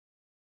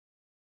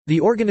The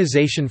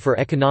Organisation for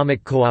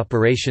Economic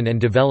Cooperation and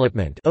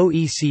Development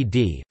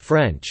 (OECD,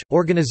 French,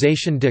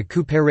 Organisation de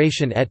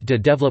coopération et de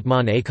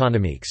développement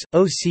économique,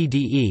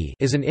 OCDE)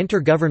 is an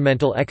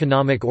intergovernmental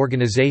economic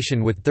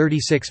organization with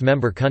 36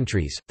 member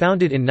countries,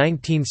 founded in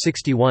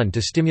 1961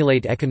 to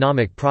stimulate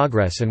economic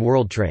progress and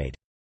world trade.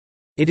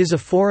 It is a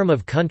forum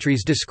of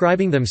countries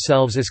describing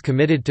themselves as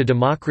committed to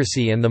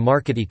democracy and the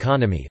market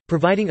economy,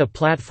 providing a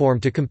platform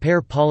to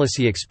compare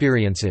policy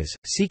experiences,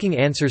 seeking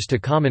answers to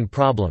common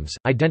problems,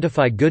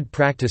 identify good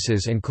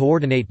practices and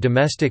coordinate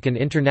domestic and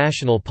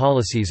international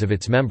policies of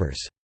its members.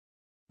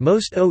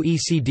 Most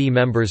OECD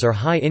members are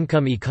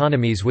high-income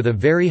economies with a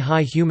very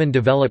high Human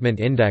Development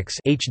Index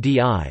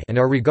 (HDI) and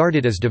are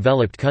regarded as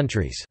developed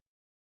countries.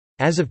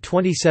 As of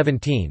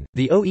 2017,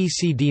 the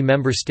OECD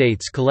member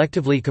states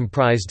collectively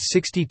comprised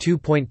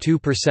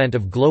 62.2%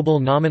 of global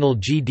nominal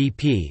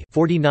GDP,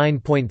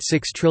 $49.6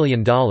 trillion,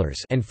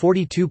 and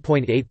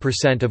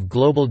 42.8% of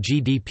global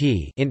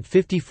GDP, int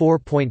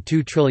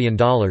 $54.2 trillion,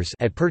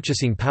 at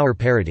purchasing power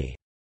parity.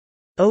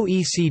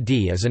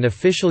 OECD is an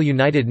official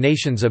United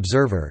Nations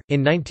observer.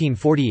 In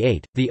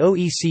 1948, the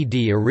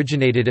OECD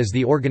originated as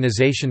the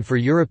Organisation for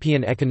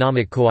European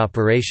Economic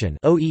Cooperation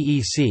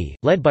 (OEEC),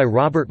 led by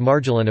Robert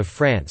Marjolin of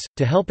France,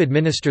 to help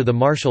administer the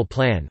Marshall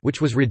Plan,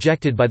 which was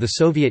rejected by the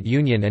Soviet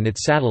Union and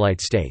its satellite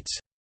states.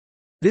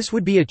 This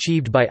would be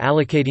achieved by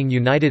allocating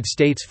United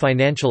States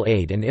financial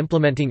aid and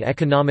implementing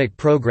economic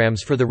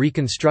programs for the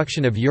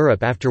reconstruction of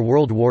Europe after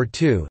World War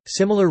II.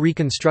 Similar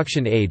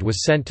reconstruction aid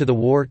was sent to the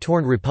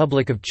war-torn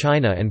Republic of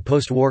China and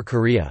post-war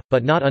Korea,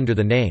 but not under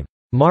the name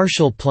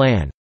Marshall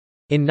Plan.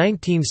 In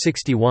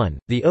 1961,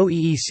 the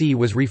OEEC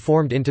was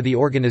reformed into the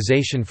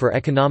Organization for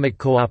Economic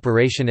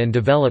Cooperation and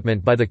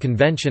Development by the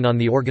Convention on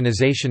the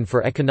Organization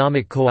for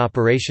Economic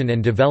Cooperation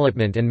and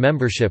Development, and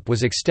membership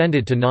was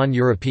extended to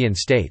non-European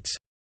states.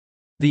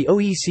 The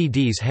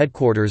OECD's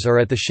headquarters are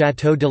at the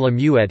Château de la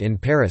Muette in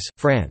Paris,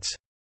 France.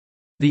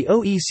 The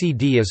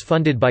OECD is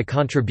funded by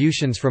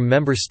contributions from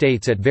member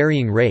states at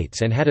varying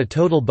rates and had a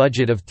total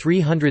budget of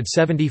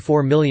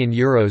 €374 million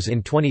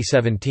in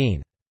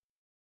 2017.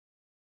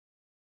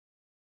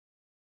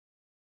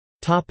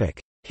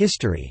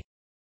 History.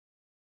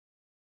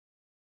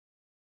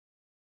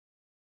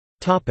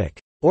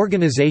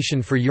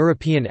 Organization for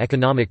European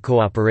Economic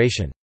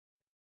Cooperation.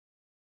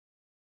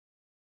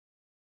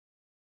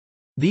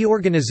 The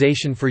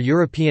Organization for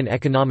European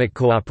Economic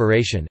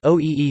Cooperation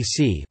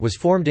 (OEEC) was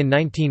formed in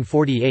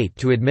 1948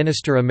 to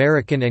administer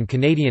American and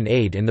Canadian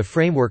aid in the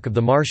framework of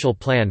the Marshall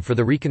Plan for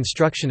the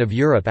reconstruction of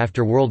Europe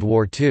after World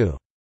War II.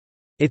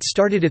 It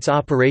started its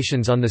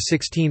operations on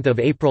 16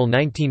 April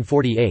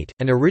 1948,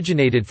 and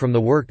originated from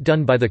the work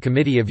done by the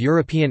Committee of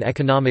European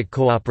Economic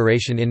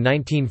Cooperation in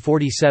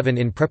 1947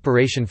 in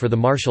preparation for the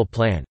Marshall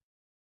Plan.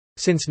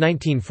 Since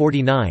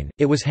 1949,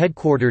 it was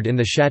headquartered in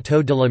the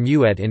Château de la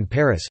Muette in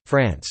Paris,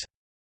 France.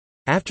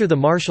 After the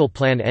Marshall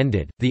Plan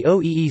ended, the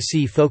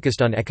OEEC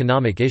focused on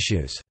economic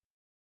issues.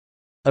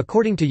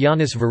 According to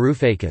Yanis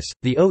Varoufakis,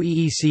 the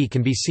OEEC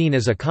can be seen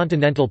as a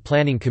continental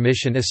planning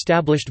commission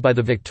established by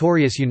the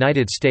victorious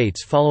United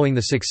States following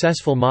the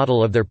successful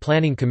model of their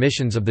planning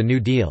commissions of the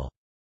New Deal.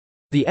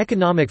 The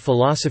economic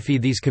philosophy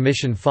these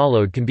commission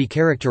followed can be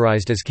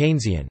characterized as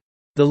Keynesian.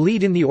 The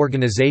lead in the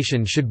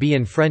organization should be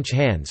in French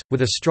hands,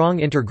 with a strong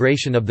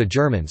integration of the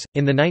Germans.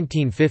 In the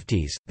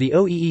 1950s, the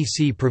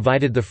OEEC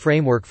provided the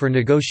framework for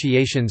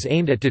negotiations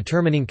aimed at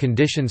determining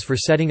conditions for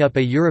setting up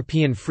a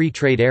European free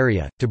trade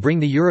area, to bring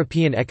the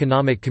European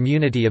Economic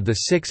Community of the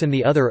Six and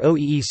the other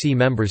OEEC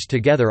members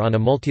together on a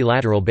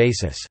multilateral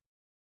basis.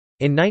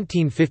 In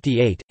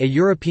 1958, a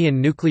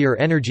European Nuclear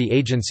Energy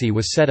Agency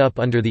was set up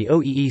under the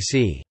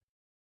OEEC.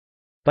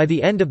 By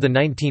the end of the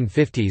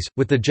 1950s,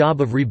 with the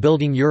job of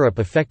rebuilding Europe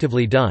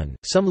effectively done,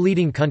 some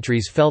leading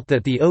countries felt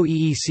that the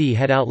OEEC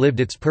had outlived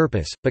its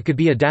purpose, but could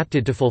be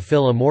adapted to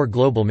fulfill a more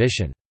global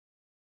mission.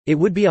 It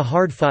would be a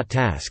hard-fought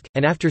task,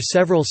 and after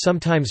several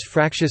sometimes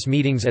fractious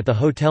meetings at the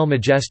Hotel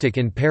Majestic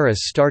in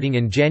Paris starting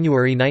in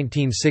January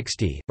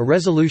 1960, a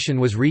resolution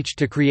was reached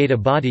to create a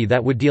body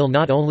that would deal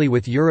not only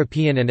with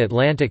European and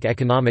Atlantic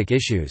economic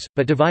issues,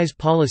 but devise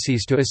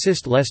policies to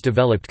assist less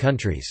developed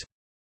countries.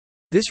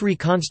 This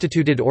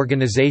reconstituted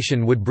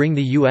organization would bring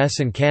the US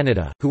and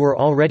Canada, who were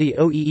already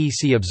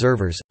OEEC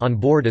observers, on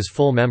board as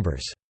full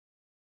members.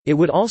 It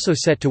would also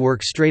set to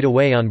work straight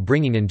away on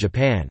bringing in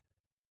Japan.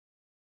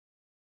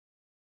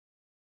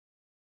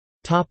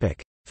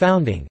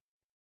 Founding.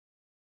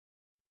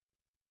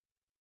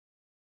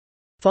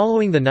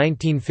 Following the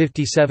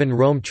 1957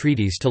 Rome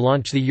Treaties to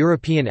launch the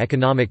European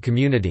Economic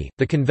Community,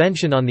 the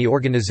Convention on the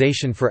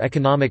Organization for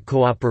Economic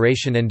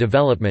Cooperation and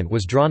Development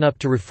was drawn up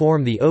to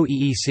reform the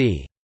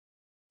OEEC.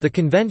 The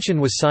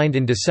convention was signed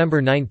in December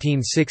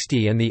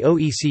 1960 and the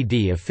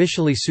OECD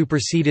officially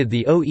superseded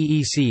the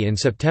OEEC in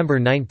September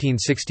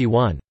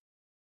 1961.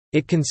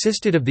 It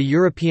consisted of the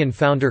European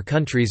founder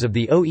countries of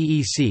the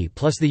OEEC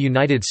plus the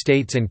United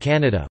States and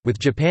Canada, with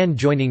Japan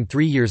joining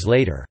 3 years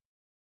later.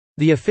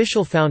 The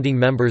official founding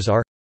members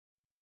are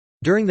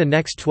During the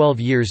next 12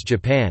 years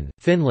Japan,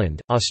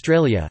 Finland,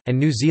 Australia, and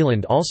New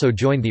Zealand also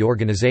joined the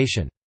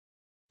organization.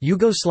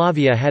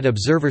 Yugoslavia had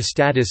observer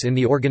status in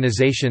the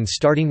organization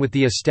starting with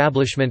the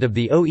establishment of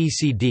the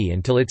OECD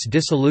until its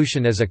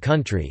dissolution as a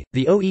country.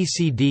 The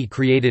OECD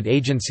created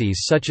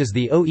agencies such as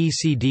the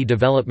OECD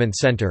Development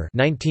Center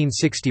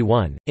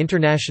 (1961),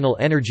 International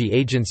Energy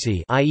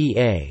Agency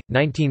 (IEA,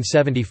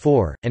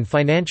 1974), and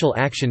Financial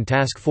Action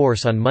Task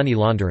Force on Money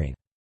Laundering.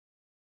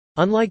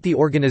 Unlike the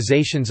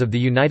organizations of the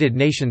United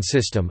Nations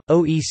system,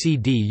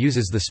 OECD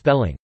uses the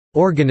spelling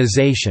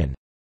organization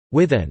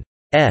with an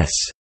S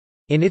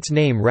in its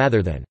name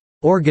rather than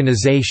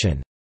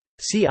organization.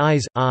 See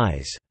eyes.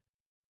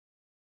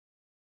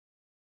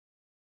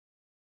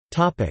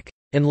 Topic: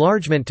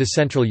 Enlargement to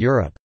Central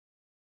Europe.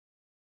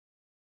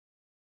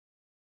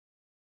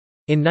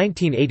 In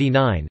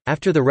 1989,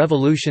 after the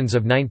revolutions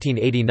of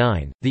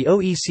 1989, the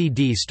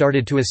OECD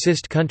started to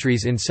assist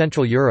countries in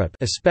Central Europe,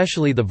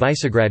 especially the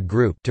Visegrad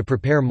Group, to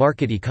prepare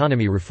market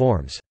economy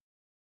reforms.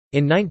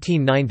 In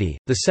 1990,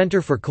 the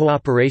Centre for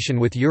Cooperation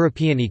with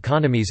European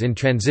Economies in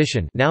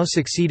Transition, now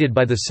succeeded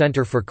by the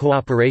Centre for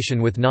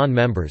Cooperation with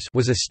Non-Members,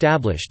 was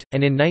established,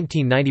 and in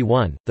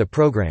 1991, the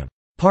program,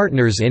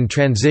 Partners in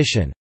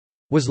Transition,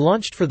 was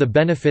launched for the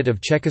benefit of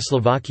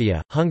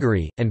Czechoslovakia,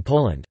 Hungary, and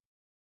Poland.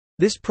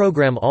 This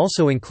program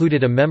also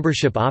included a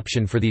membership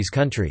option for these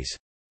countries.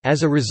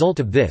 As a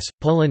result of this,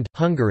 Poland,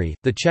 Hungary,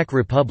 the Czech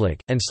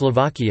Republic, and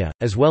Slovakia,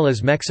 as well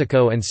as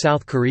Mexico and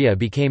South Korea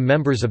became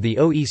members of the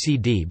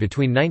OECD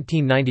between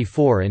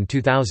 1994 and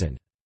 2000.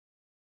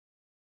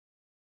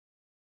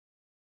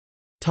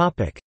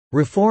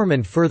 Reform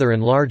and further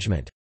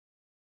enlargement.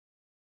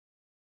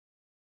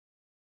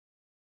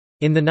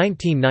 In the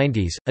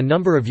 1990s, a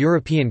number of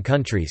European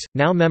countries,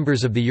 now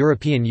members of the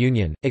European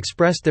Union,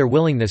 expressed their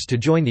willingness to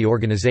join the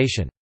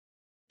organization.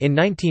 In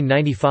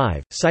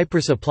 1995,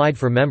 Cyprus applied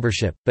for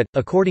membership, but,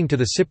 according to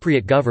the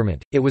Cypriot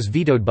government, it was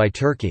vetoed by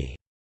Turkey.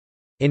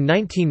 In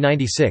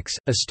 1996,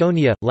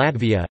 Estonia,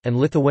 Latvia, and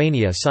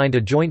Lithuania signed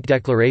a joint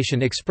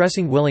declaration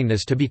expressing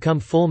willingness to become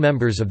full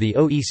members of the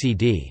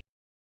OECD.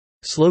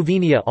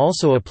 Slovenia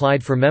also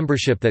applied for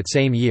membership that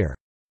same year.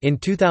 In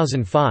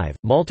 2005,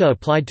 Malta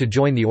applied to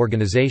join the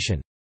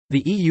organization.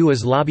 The EU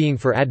is lobbying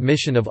for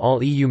admission of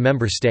all EU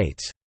member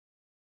states.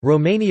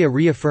 Romania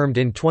reaffirmed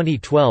in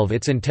 2012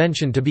 its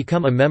intention to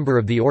become a member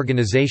of the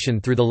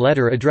organization through the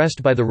letter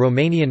addressed by the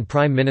Romanian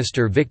Prime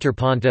Minister Victor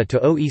Ponta to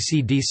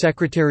OECD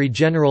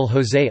Secretary-General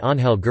José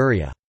Ángel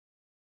Gurría.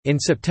 In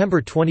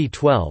September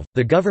 2012,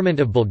 the government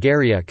of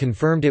Bulgaria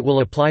confirmed it will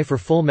apply for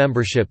full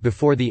membership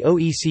before the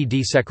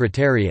OECD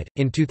Secretariat.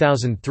 In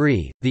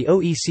 2003, the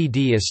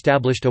OECD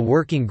established a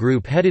working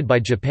group headed by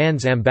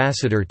Japan's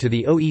ambassador to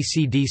the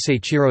OECD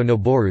Seiichiro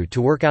Noboru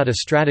to work out a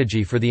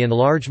strategy for the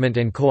enlargement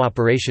and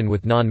cooperation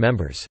with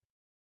non-members.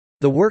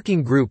 The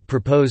working group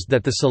proposed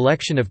that the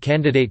selection of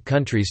candidate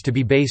countries to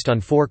be based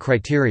on 4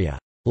 criteria: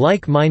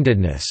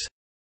 like-mindedness,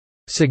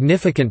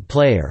 significant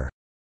player,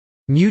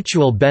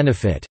 mutual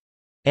benefit,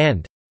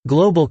 and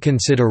global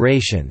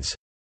considerations.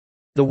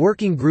 The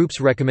working group's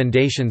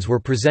recommendations were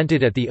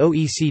presented at the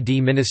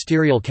OECD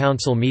Ministerial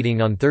Council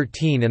meeting on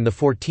 13 and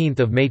 14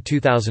 May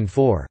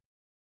 2004.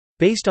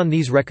 Based on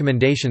these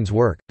recommendations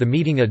the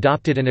meeting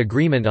adopted an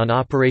agreement on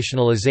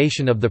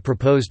operationalization of the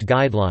proposed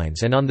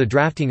guidelines and on the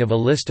drafting of a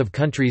list of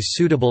countries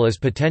suitable as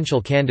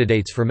potential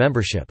candidates for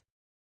membership.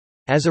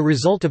 As a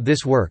result of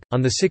this work,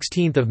 on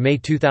 16 May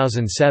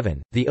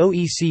 2007, the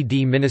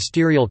OECD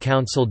Ministerial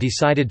Council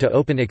decided to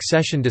open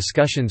accession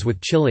discussions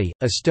with Chile,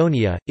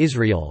 Estonia,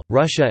 Israel,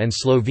 Russia and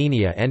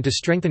Slovenia and to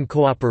strengthen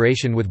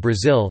cooperation with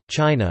Brazil,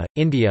 China,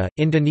 India,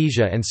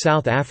 Indonesia and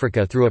South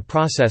Africa through a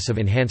process of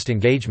enhanced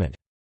engagement.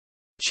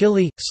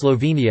 Chile,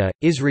 Slovenia,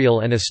 Israel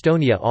and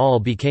Estonia all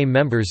became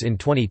members in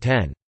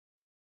 2010.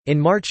 In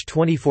March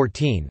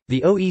 2014, the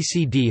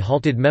OECD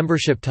halted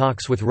membership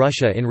talks with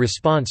Russia in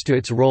response to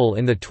its role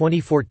in the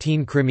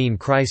 2014 Crimean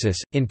crisis.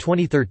 In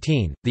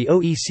 2013, the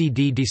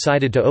OECD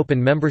decided to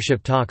open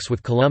membership talks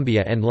with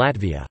Colombia and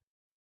Latvia.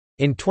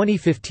 In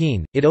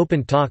 2015, it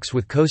opened talks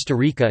with Costa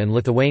Rica and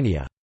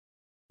Lithuania.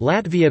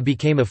 Latvia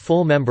became a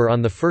full member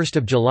on 1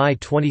 July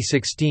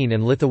 2016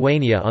 and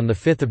Lithuania on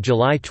 5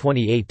 July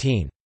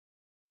 2018.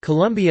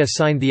 Colombia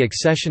signed the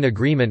accession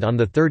agreement on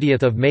 30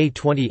 May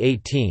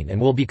 2018 and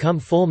will become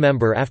full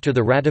member after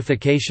the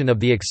ratification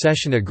of the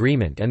accession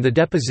agreement and the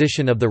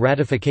deposition of the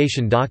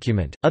ratification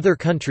document. Other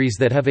countries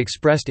that have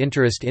expressed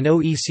interest in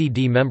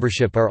OECD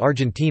membership are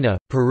Argentina,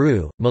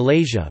 Peru,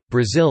 Malaysia,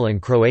 Brazil,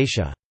 and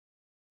Croatia.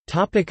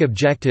 Topic: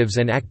 objectives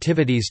and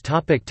activities.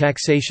 Topic: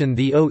 taxation.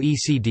 The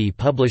OECD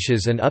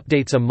publishes and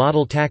updates a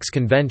model tax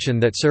convention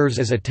that serves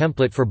as a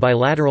template for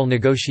bilateral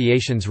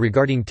negotiations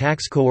regarding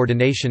tax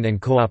coordination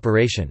and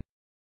cooperation.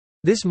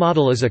 This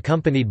model is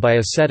accompanied by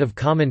a set of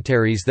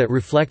commentaries that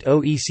reflect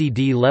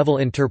OECD-level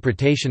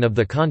interpretation of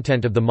the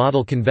content of the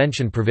model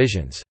convention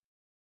provisions.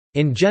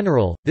 In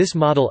general, this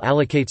model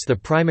allocates the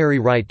primary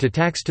right to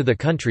tax to the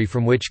country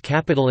from which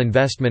capital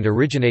investment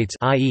originates,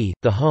 i.e.,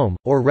 the home,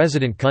 or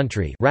resident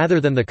country rather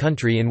than the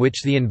country in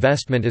which the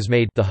investment is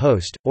made, the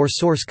host, or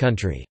source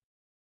country.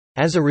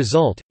 As a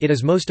result, it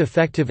is most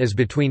effective as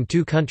between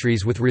two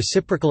countries with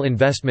reciprocal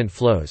investment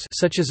flows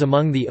such as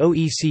among the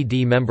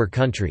OECD member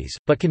countries,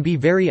 but can be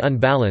very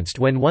unbalanced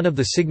when one of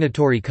the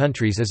signatory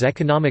countries is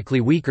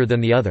economically weaker than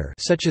the other,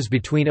 such as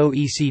between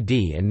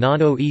OECD and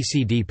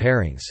non-OECD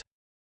pairings.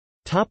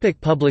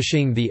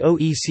 Publishing. The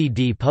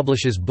OECD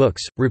publishes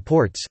books,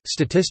 reports,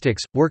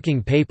 statistics,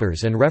 working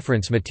papers and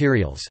reference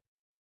materials.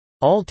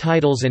 All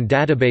titles and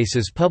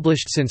databases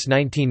published since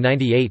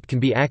 1998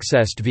 can be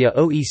accessed via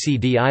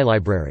OECD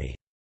iLibrary.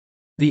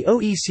 The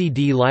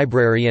OECD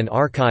Library and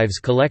Archives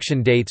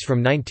collection dates from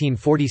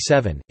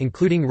 1947,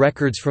 including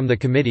records from the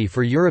Committee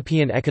for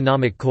European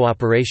Economic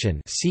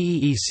Cooperation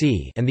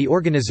and the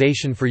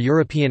Organisation for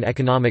European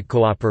Economic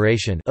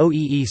Cooperation,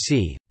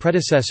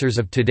 predecessors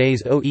of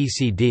today's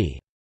OECD.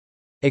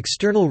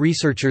 External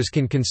researchers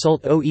can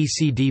consult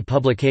OECD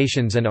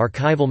publications and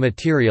archival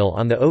material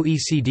on the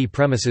OECD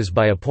premises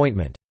by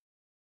appointment.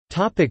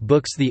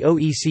 Books. The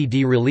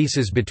OECD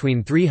releases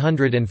between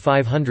 300 and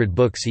 500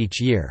 books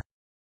each year.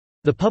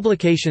 The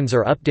publications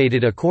are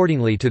updated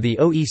accordingly to the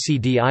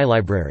OECD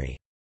iLibrary.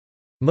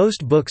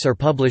 Most books are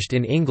published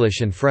in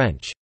English and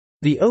French.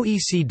 The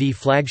OECD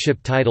flagship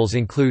titles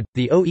include,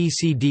 the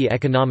OECD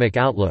Economic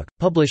Outlook,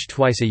 published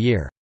twice a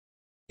year.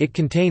 It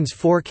contains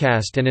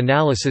forecast and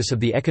analysis of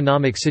the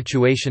economic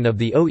situation of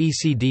the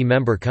OECD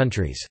member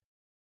countries.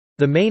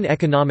 The main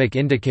economic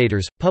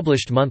indicators,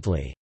 published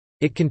monthly.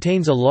 It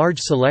contains a large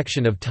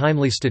selection of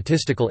timely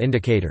statistical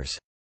indicators.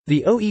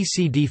 The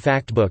OECD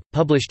Factbook,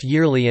 published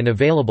yearly and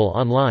available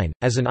online,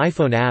 as an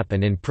iPhone app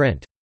and in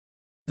print.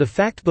 The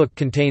Factbook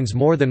contains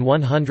more than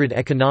 100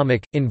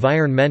 economic,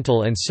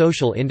 environmental and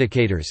social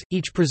indicators,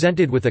 each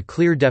presented with a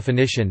clear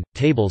definition,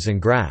 tables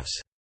and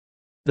graphs.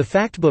 The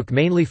Factbook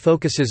mainly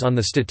focuses on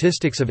the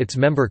statistics of its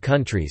member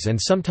countries and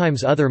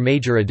sometimes other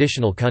major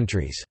additional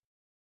countries.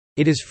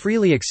 It is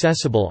freely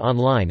accessible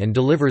online and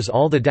delivers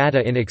all the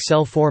data in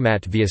Excel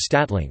format via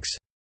Statlinks.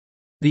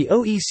 The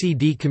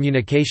OECD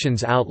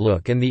Communications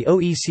Outlook and the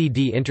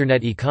OECD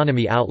Internet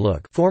Economy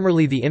Outlook,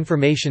 formerly the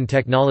Information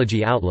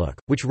Technology Outlook,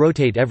 which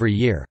rotate every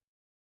year.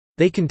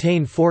 They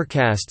contain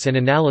forecasts and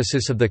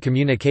analysis of the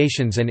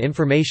communications and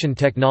information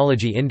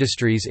technology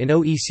industries in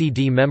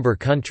OECD member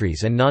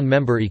countries and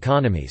non-member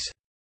economies.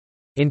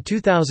 In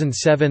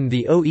 2007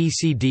 the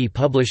OECD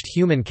published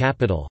Human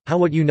Capital, How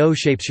What You Know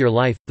Shapes Your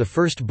Life, the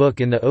first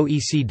book in the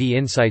OECD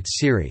Insights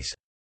series.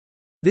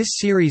 This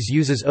series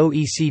uses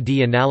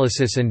OECD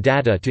analysis and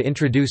data to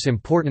introduce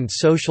important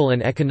social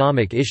and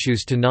economic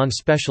issues to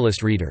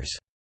non-specialist readers.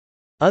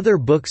 Other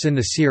books in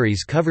the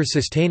series cover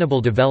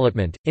sustainable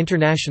development,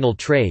 international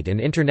trade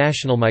and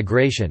international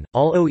migration.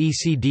 All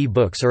OECD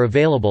books are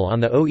available on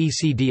the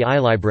OECD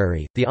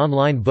iLibrary, the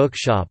online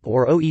bookshop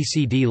or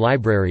OECD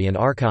Library and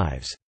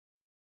Archives.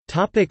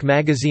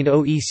 Magazine.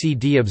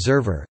 OECD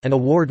Observer, an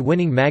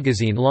award-winning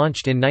magazine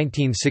launched in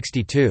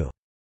 1962.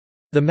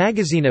 The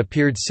magazine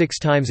appeared 6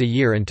 times a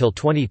year until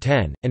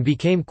 2010, and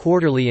became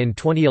quarterly in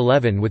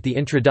 2011 with the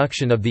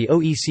introduction of the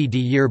OECD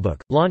Yearbook,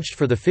 launched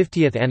for the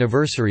 50th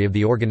anniversary of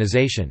the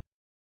organization.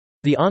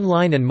 The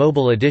online and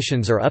mobile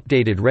editions are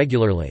updated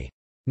regularly.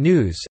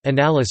 News,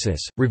 analysis,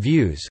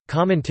 reviews,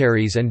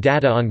 commentaries and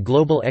data on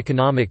global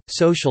economic,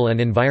 social and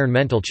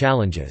environmental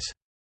challenges.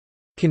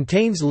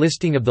 Contains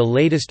listing of the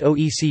latest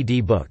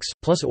OECD books,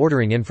 plus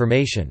ordering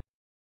information.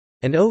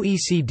 An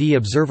OECD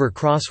Observer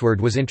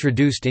crossword was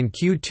introduced in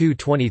Q2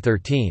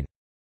 2013.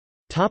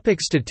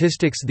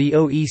 Statistics. The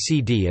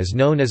OECD is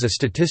known as a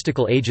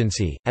statistical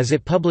agency, as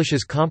it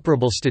publishes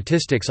comparable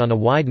statistics on a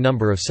wide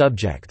number of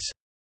subjects.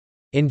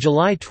 In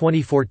July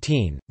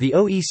 2014, the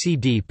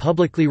OECD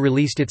publicly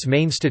released its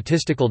main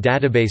statistical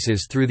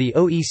databases through the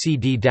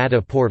OECD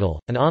Data Portal,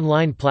 an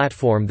online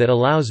platform that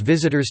allows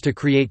visitors to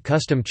create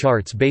custom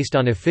charts based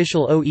on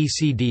official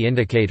OECD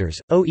indicators.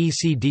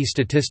 OECD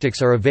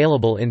statistics are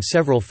available in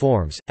several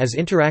forms, as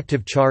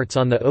interactive charts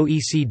on the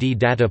OECD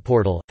Data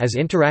Portal, as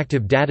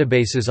interactive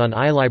databases on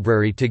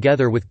iLibrary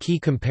together with key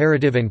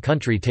comparative and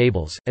country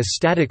tables, as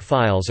static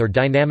files or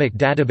dynamic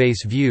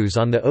database views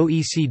on the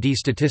OECD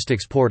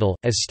Statistics Portal,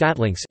 as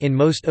Statlinks. In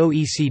most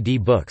OECD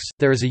books,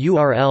 there is a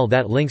URL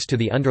that links to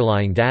the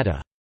underlying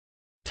data.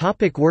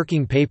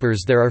 Working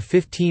papers. There are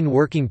 15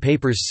 working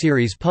papers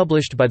series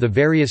published by the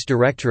various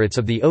directorates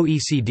of the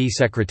OECD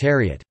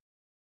Secretariat.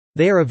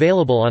 They are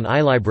available on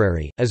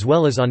iLibrary, as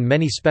well as on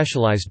many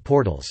specialized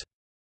portals.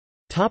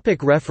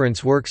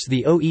 Reference works.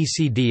 The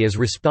OECD is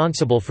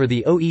responsible for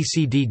the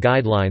OECD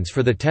Guidelines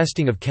for the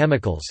Testing of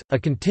Chemicals, a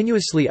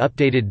continuously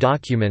updated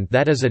document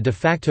that is a de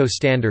facto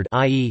standard,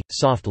 i.e.,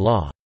 soft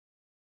law.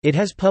 It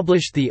has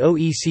published the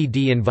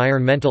OECD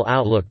Environmental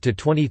Outlook to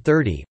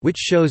 2030, which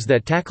shows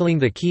that tackling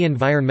the key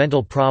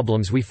environmental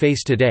problems we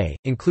face today,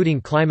 including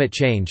climate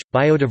change,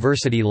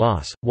 biodiversity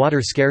loss,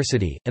 water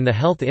scarcity, and the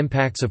health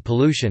impacts of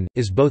pollution,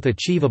 is both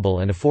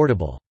achievable and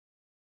affordable.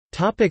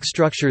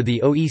 Structure.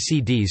 The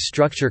OECD's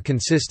structure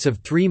consists of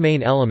 3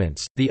 main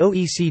elements: the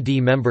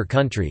OECD member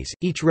countries,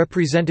 each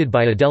represented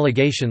by a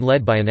delegation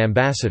led by an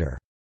ambassador.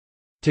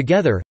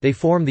 Together, they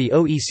form the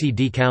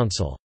OECD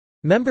Council.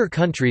 Member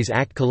countries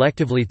act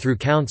collectively through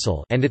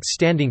Council and its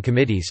standing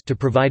committees to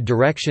provide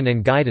direction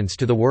and guidance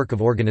to the work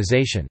of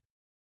organization.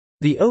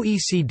 The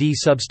OECD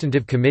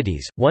substantive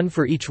committees, one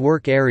for each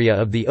work area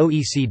of the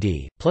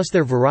OECD, plus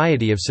their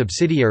variety of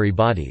subsidiary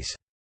bodies.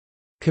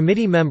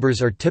 Committee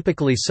members are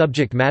typically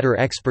subject matter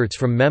experts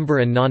from member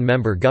and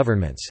non-member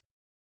governments.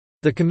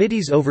 The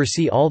committees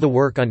oversee all the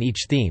work on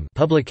each theme,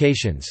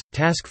 publications,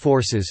 task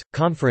forces,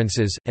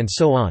 conferences, and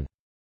so on.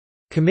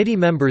 Committee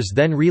members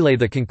then relay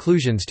the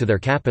conclusions to their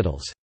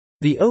capitals.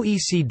 The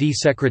OECD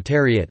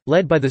Secretariat,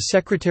 led by the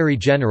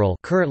Secretary-General,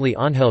 currently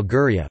Ángel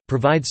Gurría,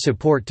 provides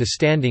support to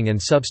standing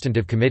and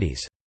substantive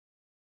committees.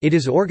 It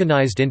is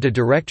organized into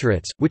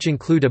directorates, which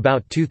include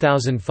about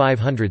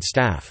 2,500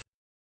 staff.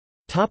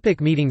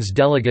 Meetings.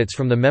 Delegates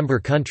from the member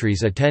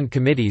countries attend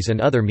committees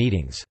and other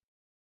meetings.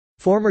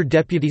 Former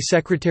Deputy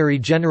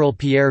Secretary-General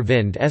Pierre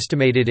Vind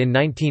estimated in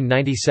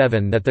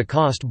 1997 that the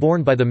cost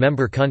borne by the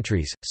member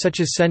countries, such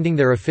as sending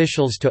their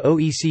officials to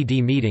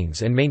OECD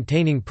meetings and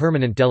maintaining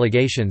permanent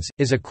delegations,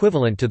 is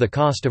equivalent to the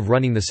cost of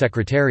running the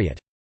Secretariat.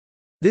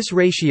 This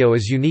ratio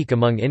is unique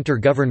among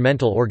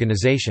intergovernmental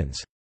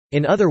organizations.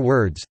 In other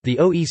words, the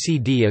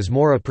OECD is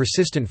more a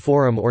persistent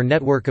forum or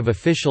network of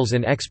officials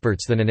and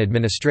experts than an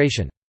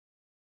administration.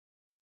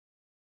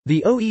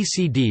 The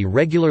OECD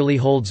regularly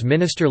holds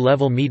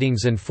minister-level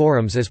meetings and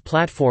forums as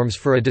platforms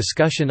for a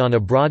discussion on a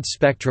broad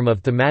spectrum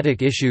of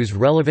thematic issues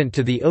relevant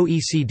to the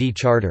OECD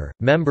Charter.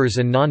 Members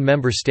and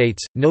non-member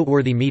states.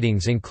 Noteworthy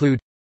meetings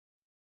include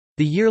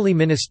the yearly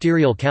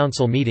Ministerial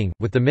Council meeting,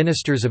 with the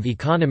ministers of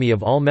economy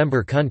of all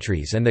member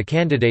countries and the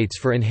candidates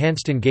for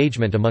enhanced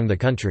engagement among the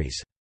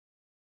countries.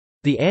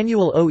 The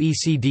annual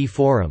OECD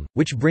Forum,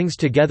 which brings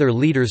together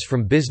leaders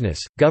from business,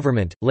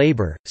 government,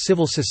 labor,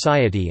 civil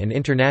society and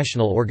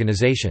international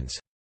organizations.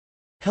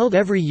 Held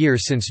every year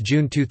since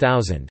June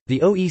 2000,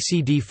 the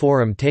OECD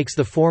Forum takes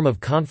the form of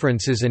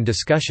conferences and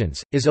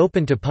discussions, is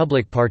open to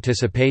public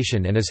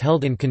participation and is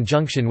held in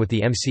conjunction with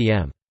the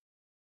MCM.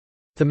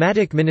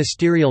 Thematic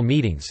ministerial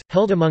meetings,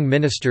 held among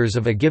ministers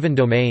of a given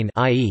domain,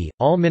 i.e.,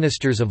 all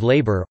ministers of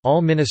labor,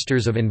 all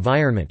ministers of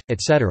environment,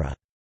 etc.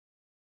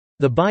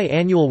 The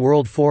bi-annual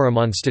World Forum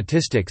on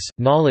Statistics,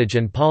 Knowledge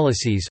and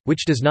Policies,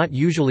 which does not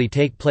usually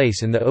take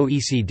place in the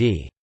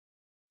OECD.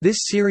 This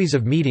series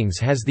of meetings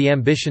has the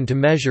ambition to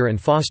measure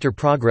and foster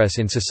progress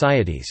in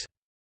societies.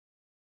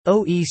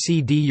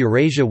 OECD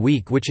Eurasia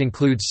Week, which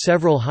includes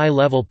several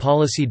high-level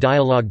policy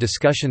dialogue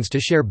discussions to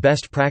share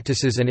best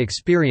practices and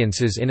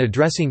experiences in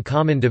addressing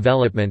common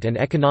development and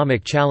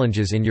economic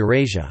challenges in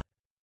Eurasia.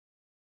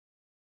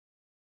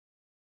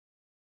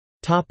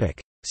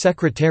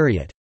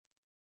 Secretariat.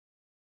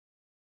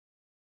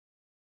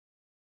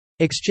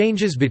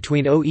 Exchanges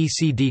between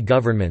OECD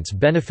governments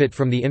benefit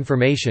from the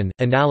information,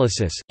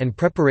 analysis, and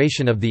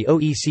preparation of the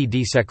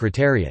OECD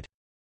Secretariat.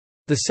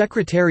 The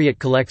Secretariat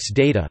collects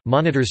data,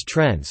 monitors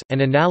trends,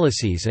 and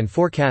analyses and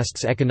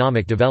forecasts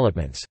economic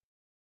developments.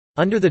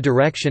 Under the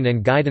direction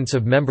and guidance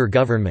of member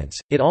governments,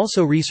 it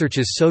also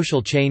researches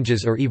social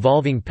changes or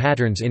evolving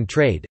patterns in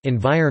trade,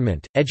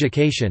 environment,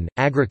 education,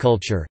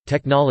 agriculture,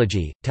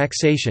 technology,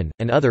 taxation,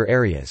 and other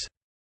areas.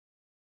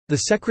 The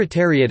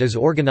Secretariat is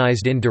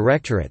organized in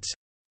directorates: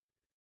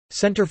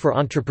 Center for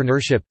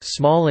Entrepreneurship,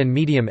 Small and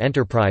Medium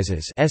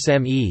Enterprises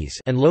 (SMEs)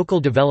 and Local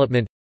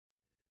Development,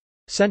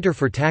 Center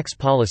for Tax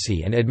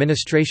Policy and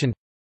Administration,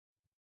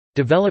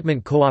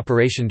 Development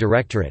Cooperation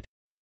Directorate,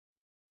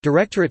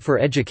 Directorate for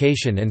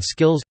Education and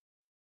Skills,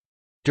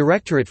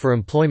 Directorate for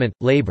Employment,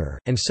 Labor,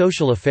 and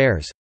Social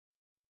Affairs,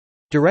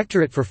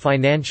 Directorate for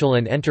Financial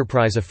and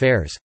Enterprise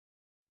Affairs,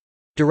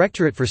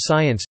 Directorate for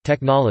Science,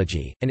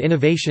 Technology, and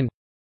Innovation,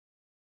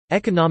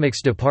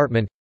 Economics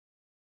Department,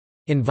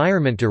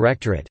 Environment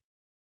Directorate,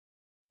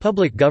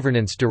 Public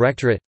Governance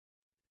Directorate,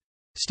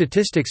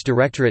 Statistics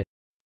Directorate,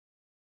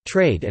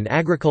 Trade and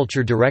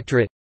Agriculture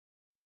Directorate,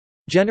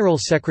 General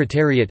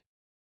Secretariat,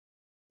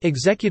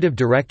 Executive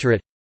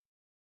Directorate,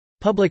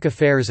 Public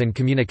Affairs and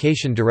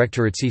Communication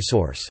Directorate. See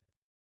source.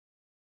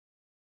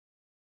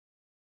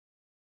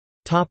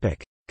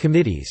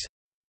 Committees.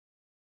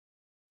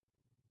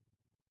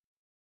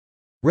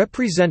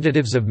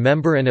 Representatives of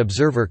member and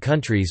observer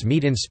countries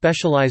meet in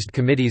specialized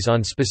committees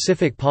on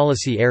specific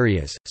policy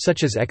areas,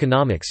 such as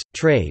economics,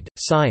 trade,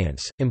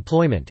 science,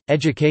 employment,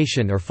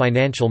 education or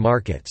financial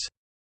markets.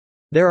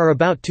 There are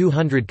about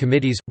 200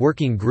 committees,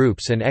 working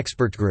groups and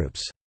expert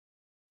groups.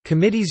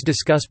 Committees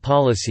discuss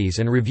policies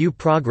and review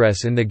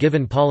progress in the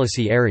given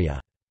policy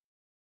area.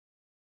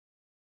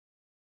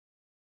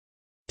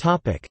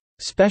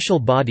 Special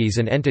bodies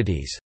and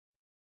entities.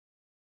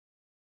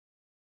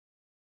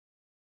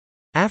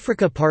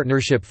 Africa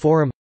Partnership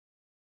Forum,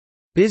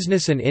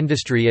 Business and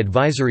Industry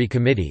Advisory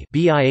Committee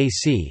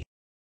 (BIAC),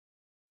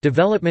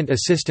 Development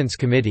Assistance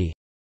Committee,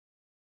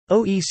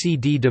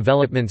 OECD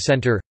Development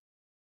Center,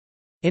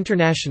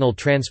 International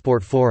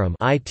Transport Forum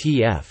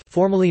 (ITF),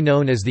 formerly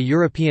known as the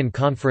European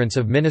Conference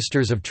of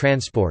Ministers of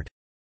Transport,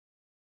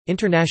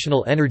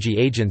 International Energy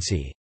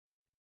Agency,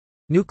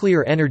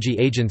 Nuclear Energy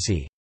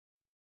Agency,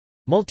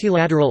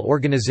 Multilateral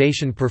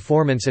Organization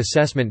Performance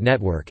Assessment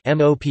Network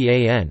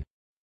 (MOPAN).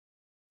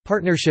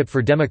 Partnership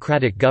for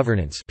Democratic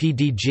Governance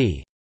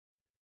 (PDG),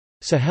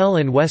 Sahel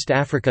and West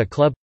Africa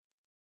Club,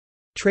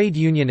 Trade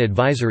Union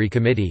Advisory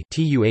Committee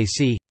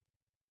 (TUAC).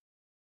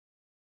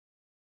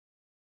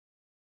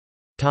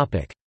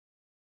 Topic: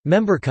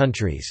 Member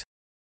countries.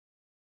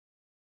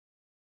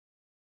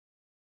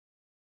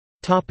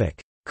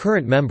 Topic: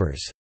 Current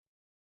members.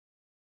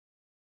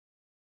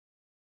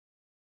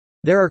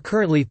 There are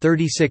currently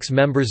 36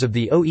 members of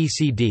the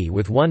OECD,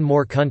 with one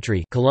more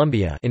country,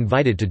 Colombia,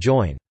 invited to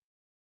join.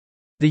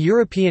 The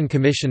European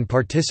Commission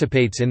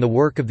participates in the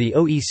work of the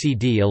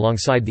OECD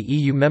alongside the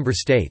EU member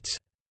states.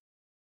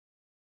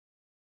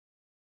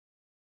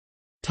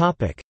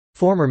 Topic: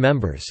 Former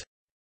members.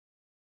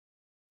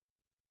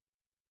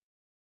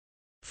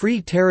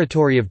 Free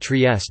Territory of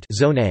Trieste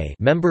Zone A,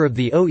 member of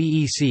the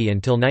OEEC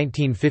until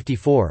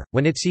 1954,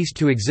 when it ceased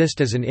to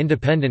exist as an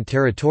independent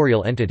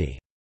territorial entity.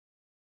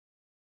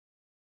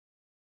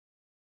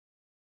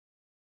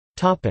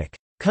 Topic: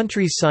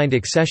 Countries signed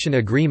accession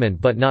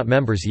agreement but not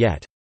members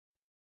yet.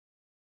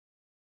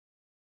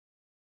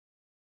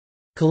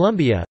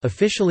 Colombia,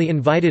 officially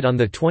invited on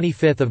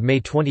 25 May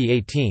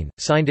 2018,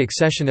 signed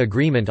accession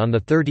agreement on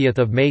 30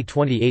 May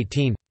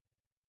 2018.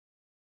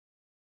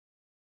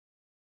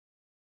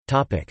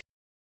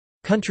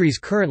 Countries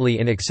currently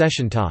in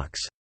accession talks.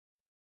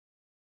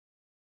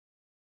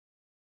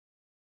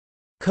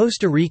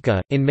 Costa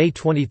Rica. In May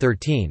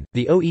 2013,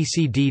 the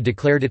OECD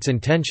declared its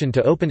intention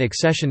to open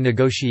accession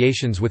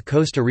negotiations with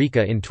Costa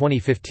Rica in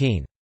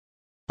 2015.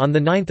 On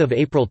 9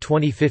 April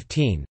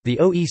 2015, the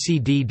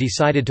OECD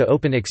decided to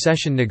open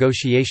accession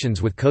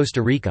negotiations with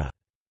Costa Rica.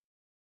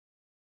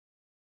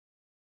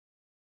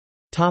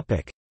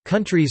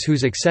 Countries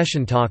whose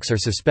accession talks are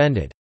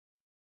suspended.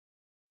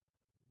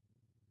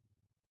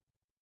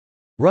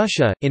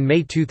 Russia. In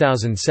May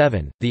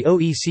 2007, the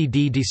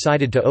OECD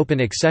decided to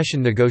open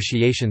accession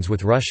negotiations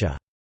with Russia.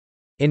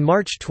 In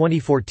March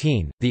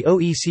 2014, the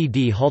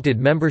OECD halted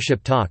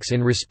membership talks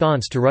in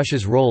response to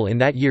Russia's role in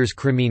that year's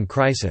Crimean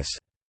crisis.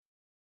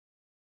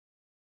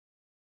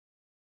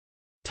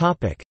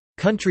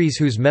 Countries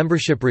whose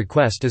membership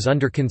request is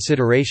under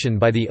consideration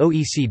by the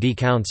OECD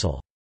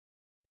Council.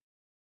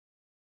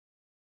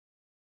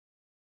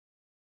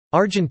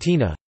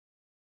 Argentina,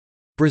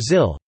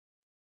 Brazil,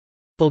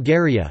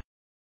 Bulgaria,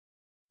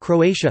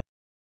 Croatia,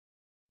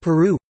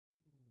 Peru,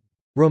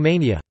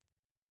 Romania.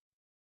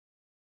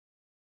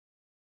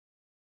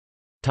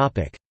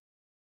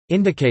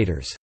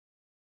 Indicators.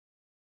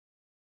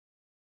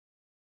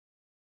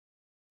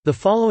 The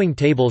following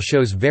table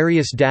shows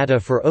various data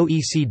for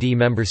OECD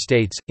member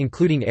states,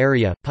 including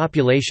area,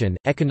 population,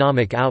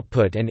 economic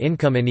output and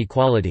income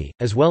inequality,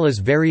 as well as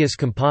various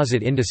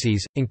composite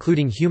indices,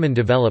 including human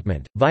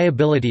development,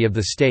 viability of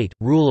the state,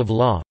 rule of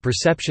law,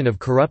 perception of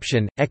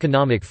corruption,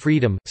 economic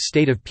freedom,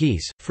 state of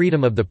peace,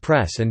 freedom of the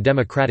press and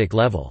democratic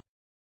level.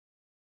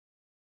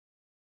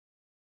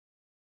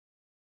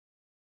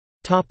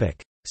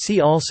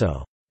 See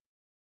also: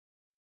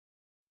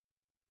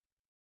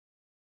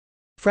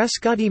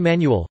 Frascati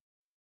Manual,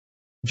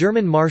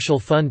 German Marshall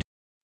Fund,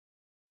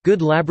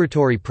 Good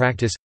Laboratory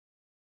Practice,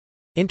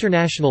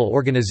 International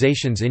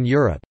organizations in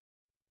Europe,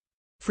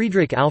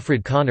 Friedrich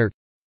Alfred Kahnert,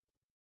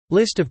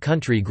 List of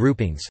country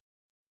groupings,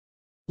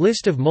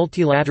 List of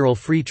multilateral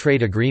free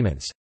trade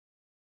agreements,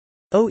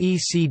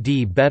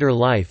 OECD Better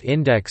Life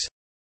Index,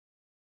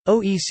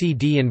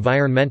 OECD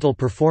Environmental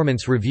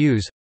Performance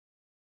Reviews,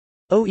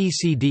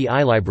 OECD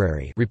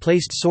iLibrary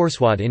replaced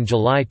SourceWatt in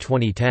July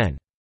 2010.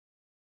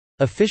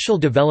 Official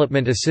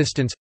Development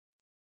Assistance,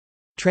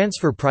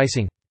 Transfer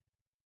Pricing.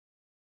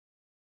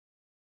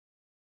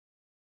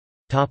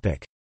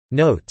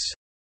 Notes.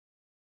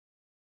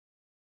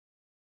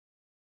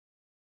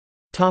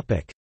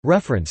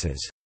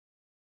 References.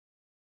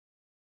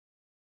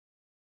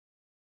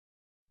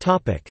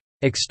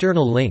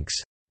 External links.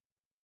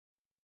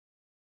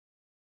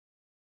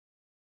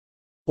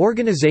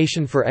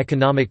 Organization for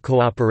Economic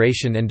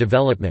Cooperation and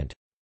Development,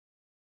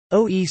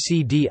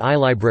 OECD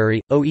iLibrary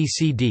 –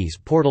 OECD's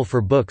portal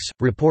for books,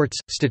 reports,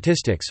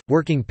 statistics,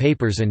 working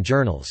papers and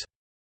journals.